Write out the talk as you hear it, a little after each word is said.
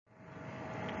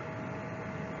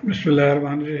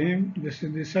Bismillahirrahmanirrahim. This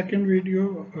is the second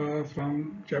video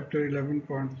from chapter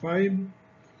 11.5,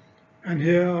 and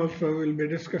here also we'll be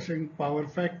discussing power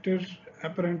factors,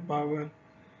 apparent power,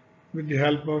 with the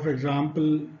help of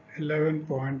example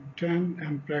 11.10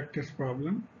 and practice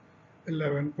problem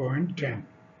 11.10.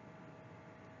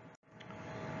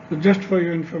 So just for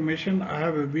your information, I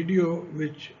have a video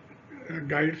which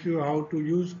guides you how to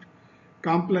use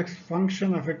complex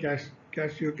function of a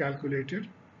Casio calculator.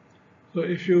 So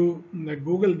if you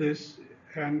Google this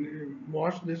and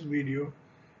watch this video,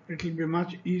 it will be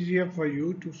much easier for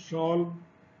you to solve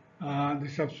the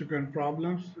subsequent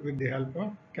problems with the help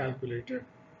of calculator.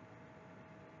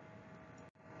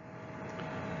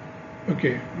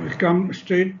 Okay, we'll come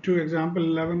straight to example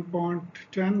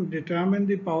 11.10. Determine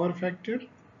the power factor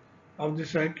of the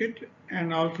circuit,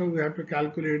 and also we have to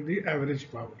calculate the average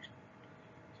power.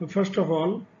 So first of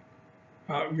all,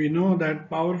 we know that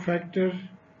power factor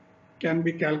can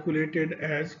be calculated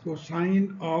as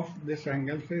cosine of this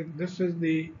angle. So if this is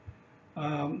the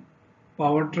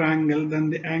power triangle, then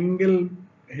the angle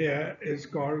here is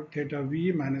called theta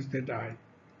V minus theta I.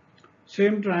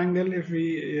 Same triangle, if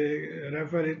we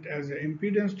refer it as an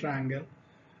impedance triangle,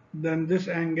 then this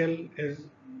angle is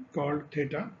called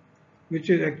theta,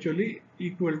 which is actually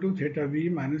equal to theta V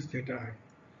minus theta I.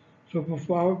 So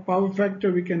for power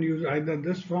factor, we can use either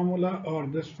this formula or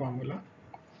this formula.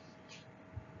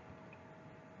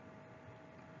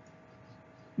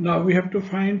 Now we have to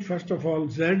find first of all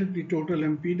Z, the total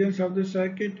impedance of the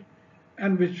circuit,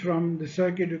 and which from the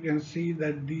circuit you can see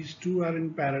that these two are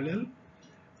in parallel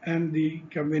and the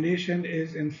combination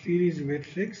is in series with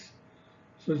 6.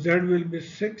 So Z will be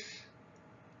 6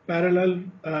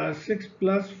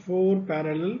 plus 4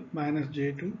 parallel minus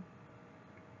J2.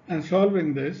 And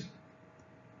solving this,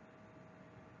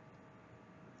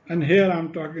 and here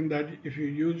I'm talking that if you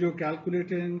use your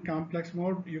calculator in complex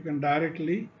mode, you can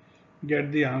directly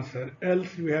get the answer.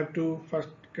 Else we have to first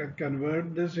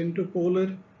convert this into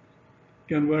polar,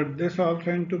 convert this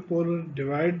also into polar,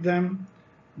 divide them,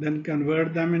 then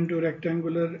convert them into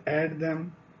rectangular, add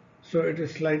them. So it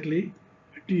is slightly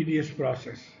a tedious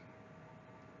process.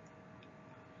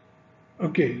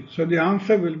 Okay, so the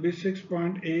answer will be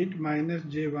 6.8 minus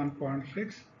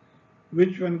J1.6,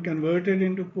 which when converted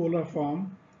into polar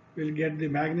form will get the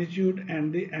magnitude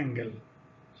and the angle.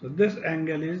 So this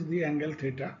angle is the angle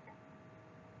theta.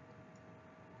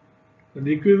 So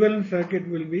the equivalent circuit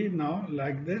will be now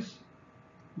like this.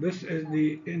 This is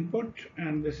the input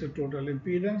and this is total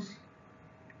impedance.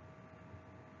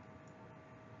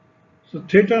 So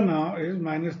theta now is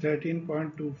minus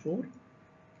 13.24,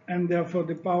 and therefore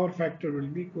the power factor will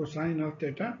be cosine of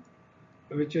theta,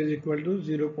 which is equal to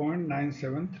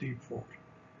 0.9734.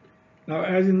 Now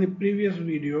as in the previous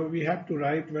video, we have to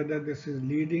write whether this is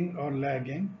leading or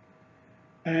lagging.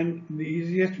 And the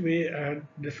easiest way I had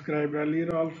described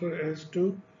earlier also is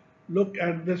to look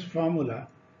at this formula.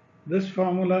 This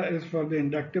formula is for the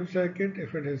inductive circuit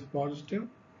if it is positive,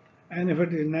 and if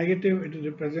it is negative, it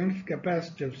represents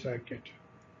capacitive circuit.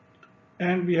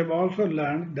 And we have also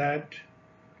learned that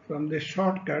from the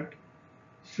shortcut,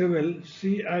 civil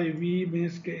CIV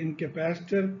means in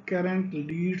capacitor current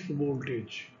leads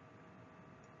voltage,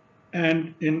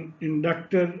 and in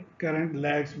inductor current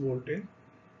lags voltage.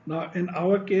 Now in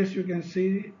our case, you can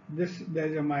see this, there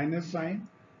is a minus sign.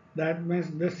 That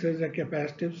means this is a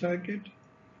capacitive circuit,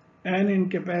 and in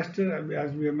capacitor,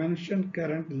 as we mentioned,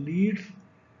 current leads,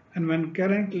 and when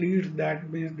current leads, that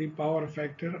means the power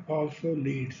factor also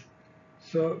leads.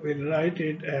 So we'll write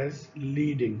it as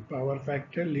leading, power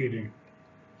factor leading.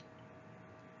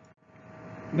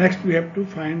 Next we have to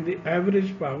find the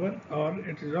average power, or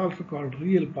it is also called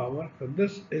real power. So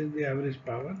this is the average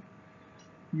power.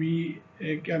 We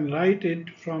can write it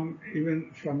from,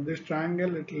 even from this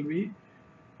triangle, it will be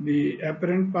the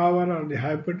apparent power or the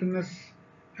hypotenuse,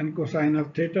 and cosine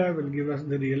of theta will give us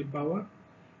the real power.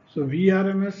 So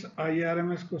Vrms,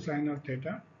 Irms, cosine of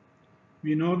theta.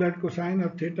 We know that cosine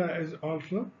of theta is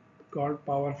also called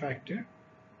power factor.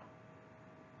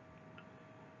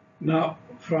 Now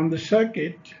from the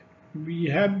circuit, we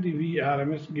have the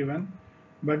Vrms given,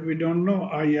 but we don't know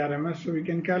Irms, so we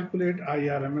can calculate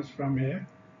Irms from here.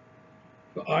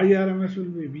 So Irms will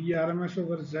be Vrms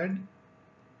over Z.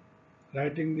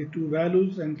 Writing the two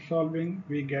values and solving,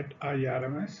 we get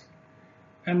Irms.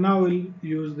 And now we'll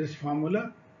use this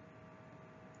formula.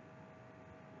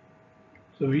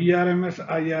 So Vrms,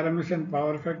 Irms and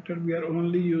power factor, we are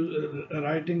only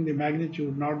writing the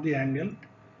magnitude, not the angle.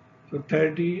 So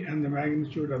 30 and the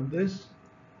magnitude of this,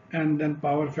 and then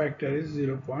power factor is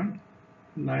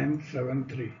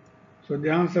 0.973. So the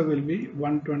answer will be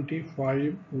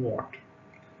 125 watt.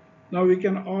 Now we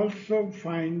can also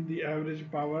find the average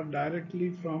power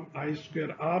directly from I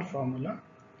square R formula.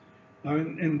 Now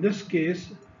in this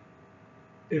case,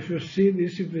 if you see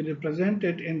this, if we represent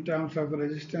it in terms of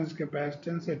resistance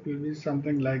capacitance, it will be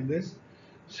something like this.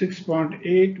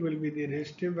 6.8 will be the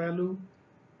resistive value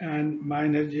and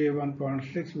minus J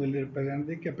 1.6 will represent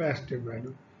the capacitive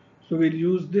value. So we'll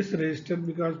use this resistor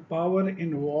because power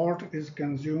in watt is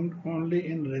consumed only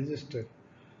in resistor.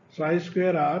 So I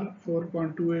square R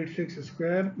 4.286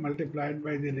 square multiplied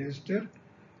by the resistor.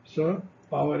 So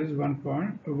power is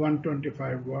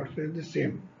 1.125 watts, is the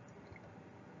same.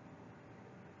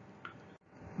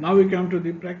 Now we come to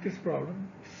the practice problem.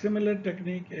 Similar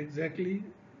technique exactly,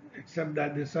 except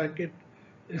that the circuit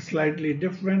is slightly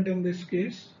different in this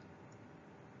case.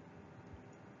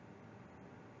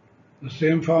 The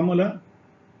same formula.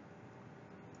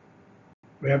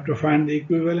 We have to find the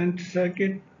equivalent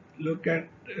circuit. Look at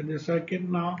the circuit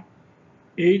now.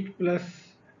 8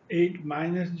 plus 8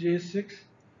 minus J6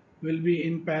 will be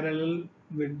in parallel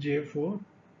with J4.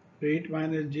 8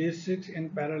 minus J6 in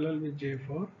parallel with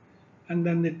J4. And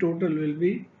then the total will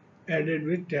be added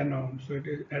with 10 ohms. So it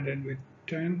is added with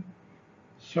 10.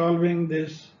 Solving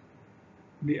this,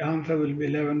 the answer will be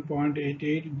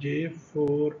 11.88 J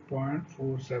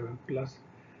 4.47 plus,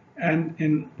 and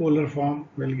in polar form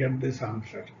we'll get this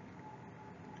answer.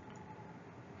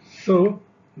 So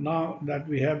now that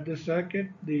we have the circuit,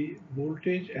 the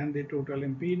voltage and the total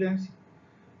impedance,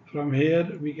 from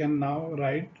here we can now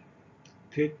write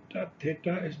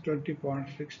theta is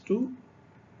 20.62,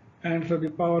 and so the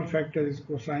power factor is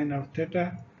cosine of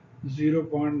theta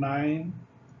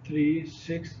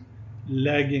 0.936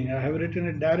 lagging. I have written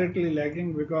it directly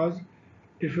lagging because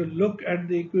if you look at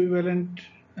the equivalent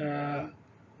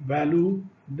value,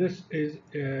 this is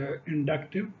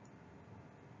inductive.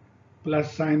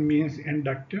 Plus sign means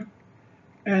inductive,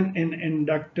 and in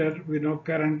inductor we know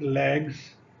current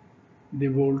lags the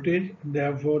voltage,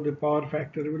 therefore the power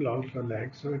factor will also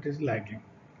lag, so it is lagging.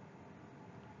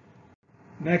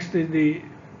 Next is the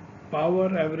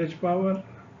power, average power.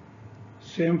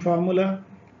 Same formula.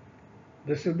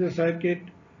 This is the circuit.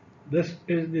 This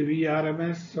is the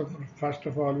VRMS. So first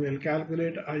of all, we'll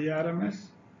calculate IRMS.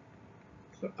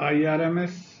 So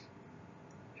IRMS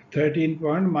 13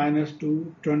 point minus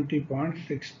 2,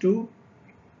 20.62.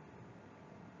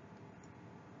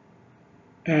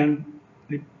 And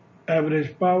the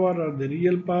average power or the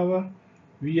real power,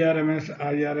 VRMS,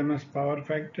 IRMS power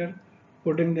factor,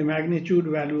 putting the magnitude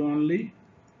value only,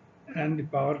 and the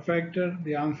power factor,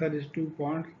 the answer is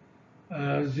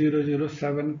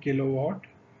 2.007 kilowatt.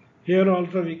 Here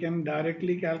also we can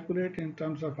directly calculate in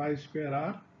terms of I square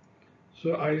R.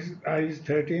 So I is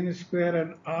 13 square,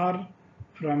 and R,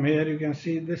 from here you can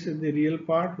see this is the real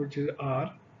part, which is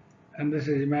R, and this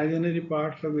is imaginary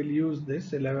part, so we'll use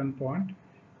this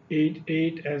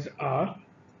 11.88 as R,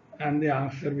 and the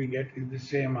answer we get is the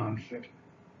same answer.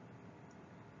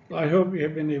 So I hope you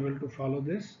have been able to follow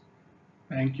this.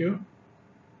 Thank you.